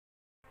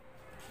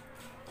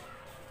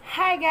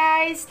Hi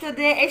guys!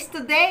 Today is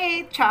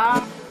today!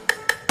 Ciao!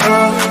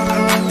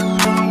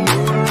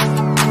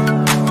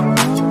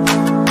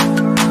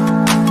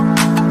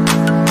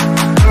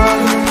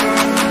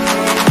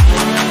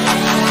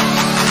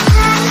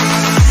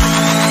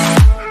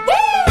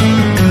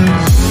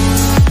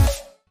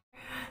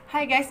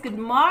 Hi guys!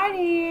 Good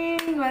morning!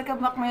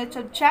 Welcome back my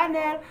YouTube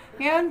channel.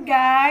 Ngayon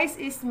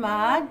guys is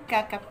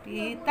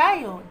magkakape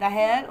tayo.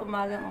 Dahil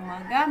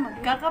umagang-umaga,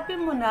 magkakape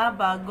muna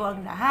bago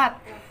ang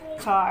lahat.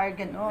 Char,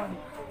 ganon.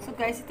 So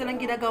guys, ito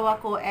lang ginagawa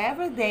ko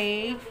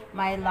everyday.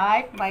 My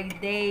life, my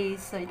day.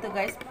 So ito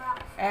guys,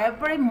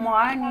 every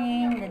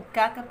morning,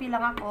 nagkakape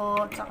lang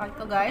ako. Tsaka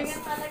ito guys,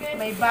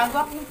 may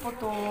bago akong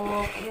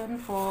putok. Yun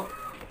po.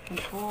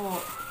 Yun po.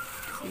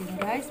 So yun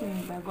guys,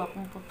 may bago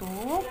akong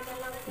putok.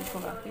 Ito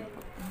aking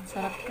putok.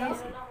 Sarap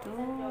guys,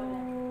 ito.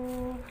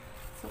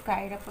 So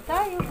kain na po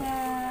tayo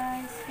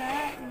guys.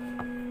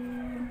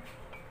 Kain.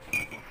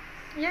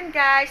 Yan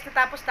guys,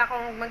 natapos na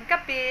akong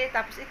magkape.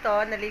 Tapos ito,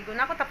 naligo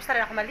na ako. Tapos na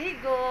rin ako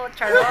maligo.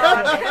 Charot.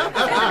 So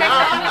ito guys,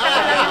 papakita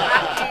ko lang yung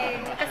aking,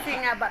 kasi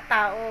nga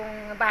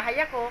taong bahay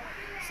ako.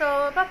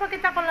 So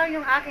papakita ko lang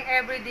yung aking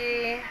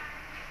everyday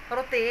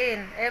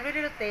routine.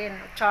 Everyday routine.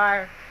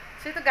 Char.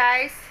 So ito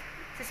guys,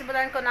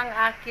 sisimulan ko ng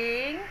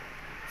aking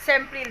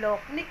simple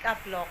look, makeup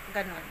look,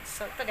 ganun.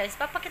 So, ito guys,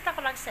 papakita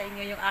ko lang sa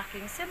inyo yung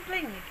aking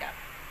simpleng makeup.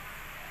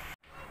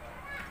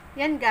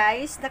 Yan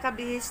guys,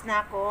 nakabihis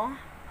na ako.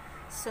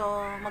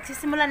 So,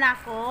 magsisimula na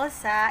ako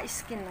sa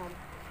skin node.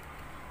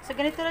 So,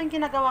 ganito lang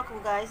ginagawa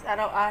ko guys,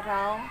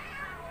 araw-araw.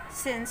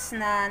 Since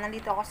na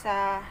nandito ako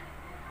sa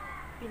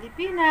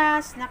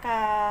Pilipinas,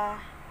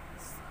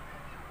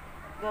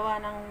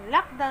 gawa ng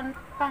lockdown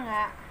pa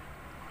nga,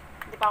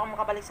 hindi pa ako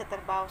makabalik sa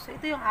trabaho. So,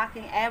 ito yung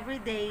aking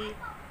everyday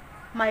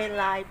my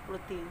life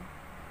routine.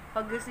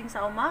 Paggising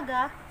sa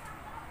umaga,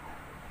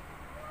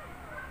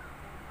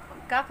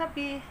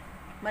 pagkakape,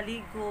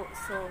 maligo.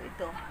 So,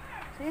 ito.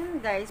 So, yun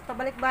guys.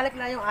 Pabalik-balik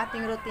lang yung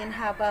ating routine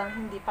habang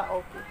hindi pa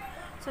okay.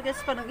 So, guys,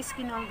 pag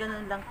nag-skin on,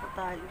 ganun lang po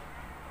tayo.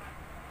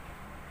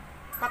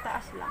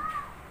 Pataas lang.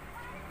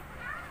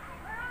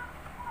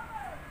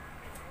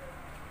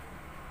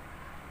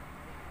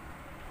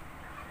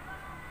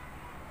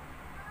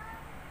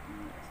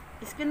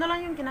 Skin na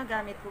lang yung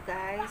ginagamit ko,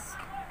 guys.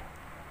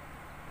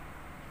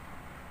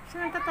 So,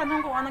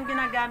 nagtatanong kung anong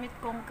ginagamit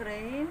kong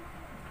cream.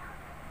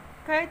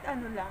 Kahit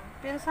ano lang.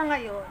 Pero sa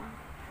ngayon,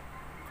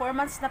 4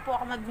 months na po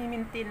ako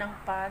nagmi-maintain ng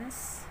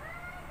pants.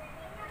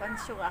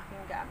 Pants yung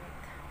aking gamit.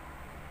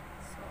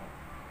 So,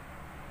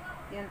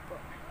 yan po.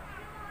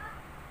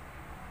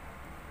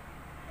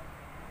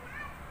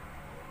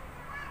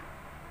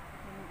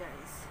 Yan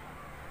guys.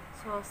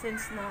 So,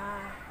 since na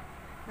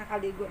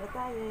nakaligo na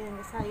tayo, yan,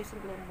 nasayos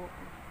yung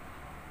buko.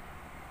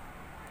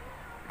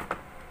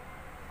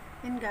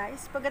 Yan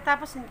guys,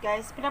 pagkatapos yun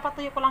guys,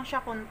 pinapatuyo ko lang siya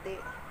konti.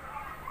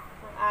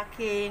 Ang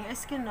aking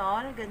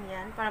eskinol,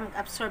 ganyan, para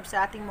mag-absorb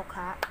sa ating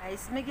mukha.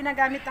 Guys, may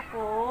ginagamit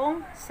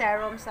akong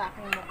serum sa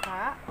aking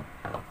mukha.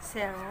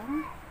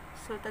 Serum.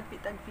 So,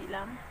 tagpi-tagpi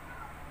lang.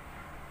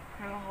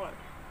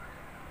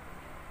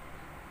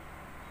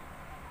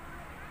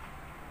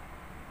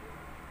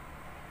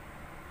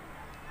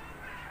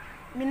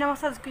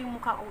 Minamassage ko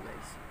yung mukha ko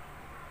guys.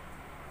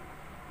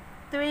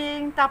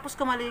 Tuwing tapos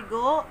ko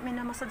maligo,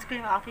 minamassage ko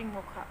yung aking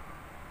mukha.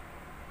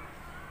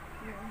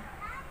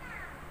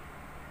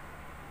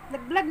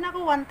 Nag-vlog na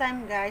ako one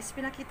time guys,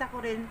 pinakita ko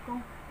rin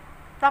kung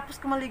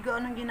tapos ko maligo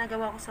anong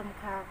ginagawa ko sa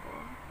mukha ko.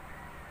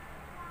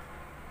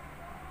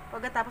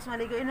 Pagkatapos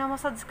maligo,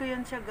 inamassage ko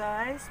yun siya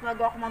guys,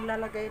 bago ako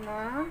maglalagay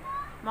ng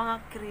mga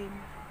cream.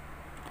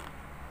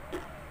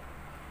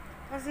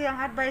 Kasi ang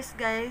advice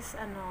guys,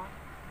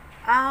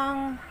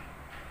 ang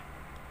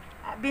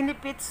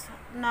benefits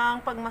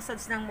ng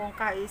pagmassage ng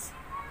mukha is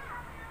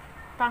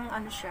pang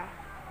siya,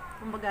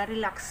 kumbaga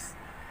relax.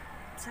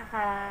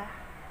 Saka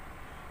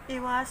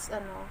iwas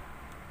ano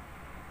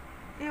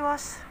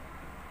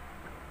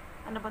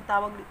bang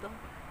tawag dito?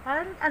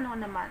 Parang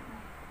naman,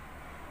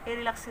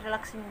 i-relax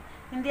yung,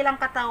 hindi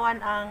lang katawan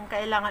ang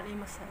kailangan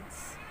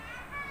i-massage,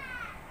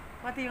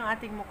 pati yung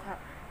ating mukha.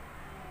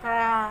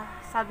 Para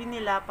sabi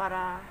nila,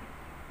 para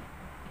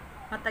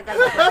matagal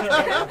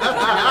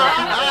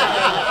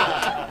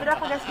pero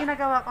ako guys,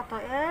 ginagawa ko to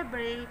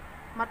every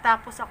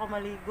matapos ako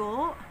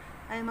maligo,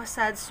 ay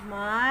massage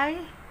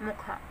my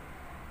mukha.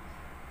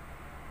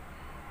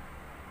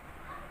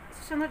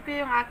 Susunod ko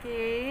yung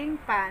aking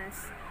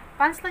pants.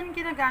 Pants lang yung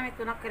ginagamit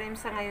ko na cream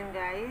sa ngayon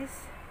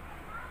guys.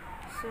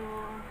 So,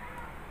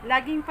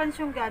 laging pants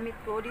yung gamit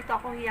ko. Dito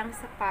ako hiyang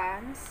sa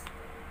pants.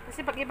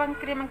 Kasi pag ibang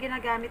cream ang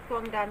ginagamit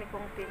ko, ang dami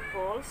kong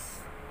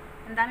pimples.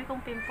 Ang dami kong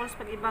pimples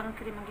pag ibang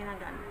cream ang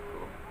ginagamit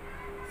ko.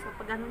 So,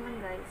 pag ganun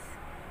lang guys.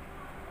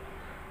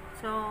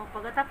 So,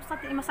 pagkatapos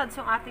natin i-massage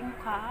yung ating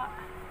mukha,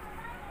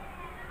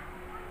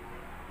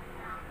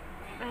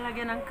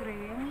 lalagyan ng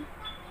cream.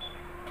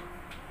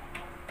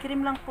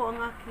 Cream lang po ang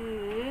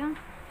aking,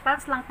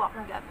 pants lang po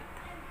akong gamit.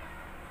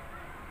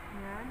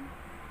 Ayan.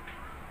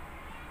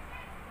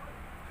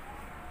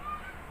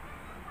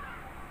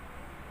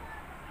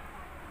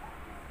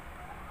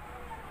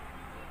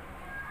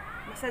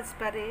 Massage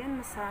pa rin,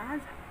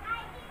 massage.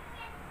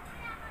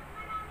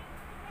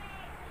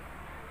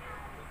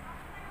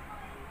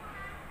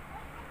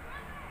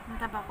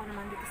 Mataba ko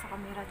naman dito sa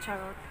camera,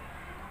 charot.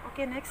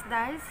 Okay, next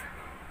guys.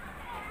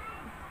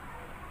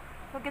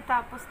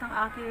 Pagkatapos ng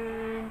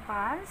aking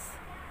pants,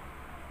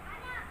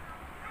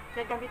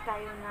 gagamit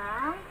tayo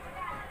ng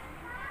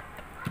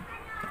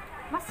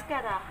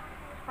mascara.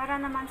 Para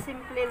naman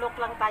simple look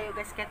lang tayo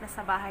guys, kahit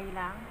nasa bahay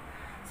lang.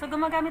 So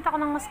gumagamit ako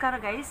ng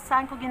mascara guys.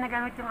 Saan ko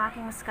ginagamit yung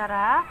aking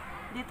mascara?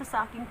 Dito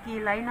sa aking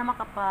kilay na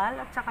makapal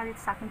at saka dito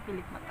sa aking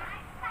pilik mata.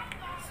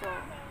 So,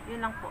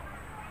 yun lang po.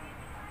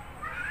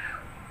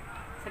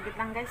 Saglit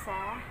lang guys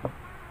ha.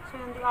 So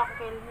hindi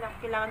ako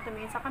kailangan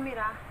tumingin sa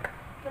camera.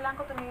 Kailangan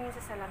ko tumingin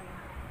sa salamin.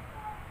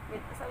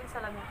 Wait, sa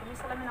salamin. Tumingin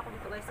sa salamin ako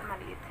dito guys sa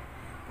maliit.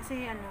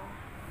 Kasi ano.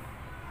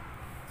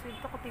 So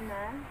dito ko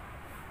tingnan.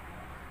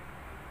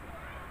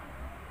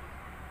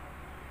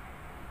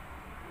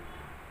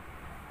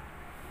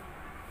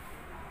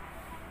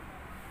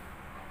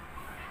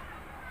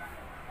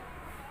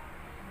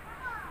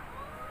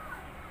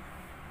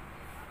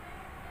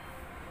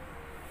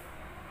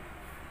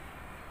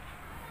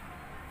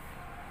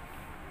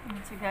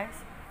 So guys,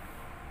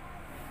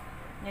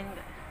 yan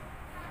guys.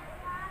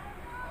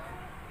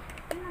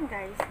 Yan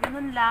guys,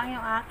 ganun lang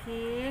yung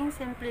aking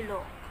simple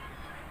look.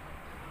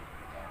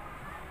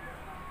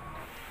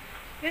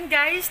 Yun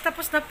guys,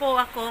 tapos na po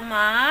ako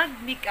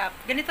mag-makeup.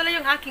 Ganito lang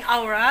yung aking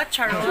aura,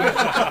 charot.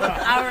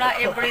 Aura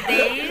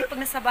everyday.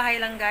 Pag nasa bahay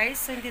lang guys,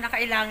 so hindi na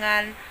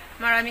kailangan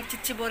maraming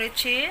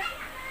chichiborichi.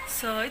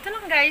 So ito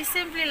lang guys,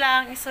 simple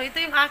lang. So ito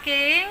yung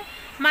aking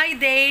my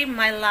day,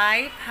 my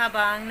life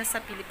habang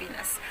nasa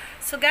Pilipinas.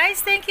 So guys,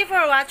 thank you for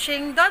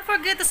watching. Don't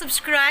forget to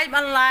subscribe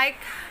and like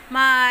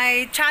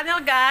my channel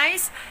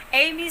guys,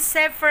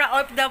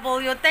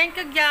 EmycifraOFW.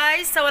 Thank you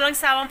guys sa walang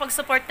sawang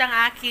pag-support ng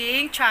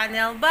aking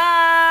channel.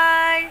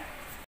 Bye!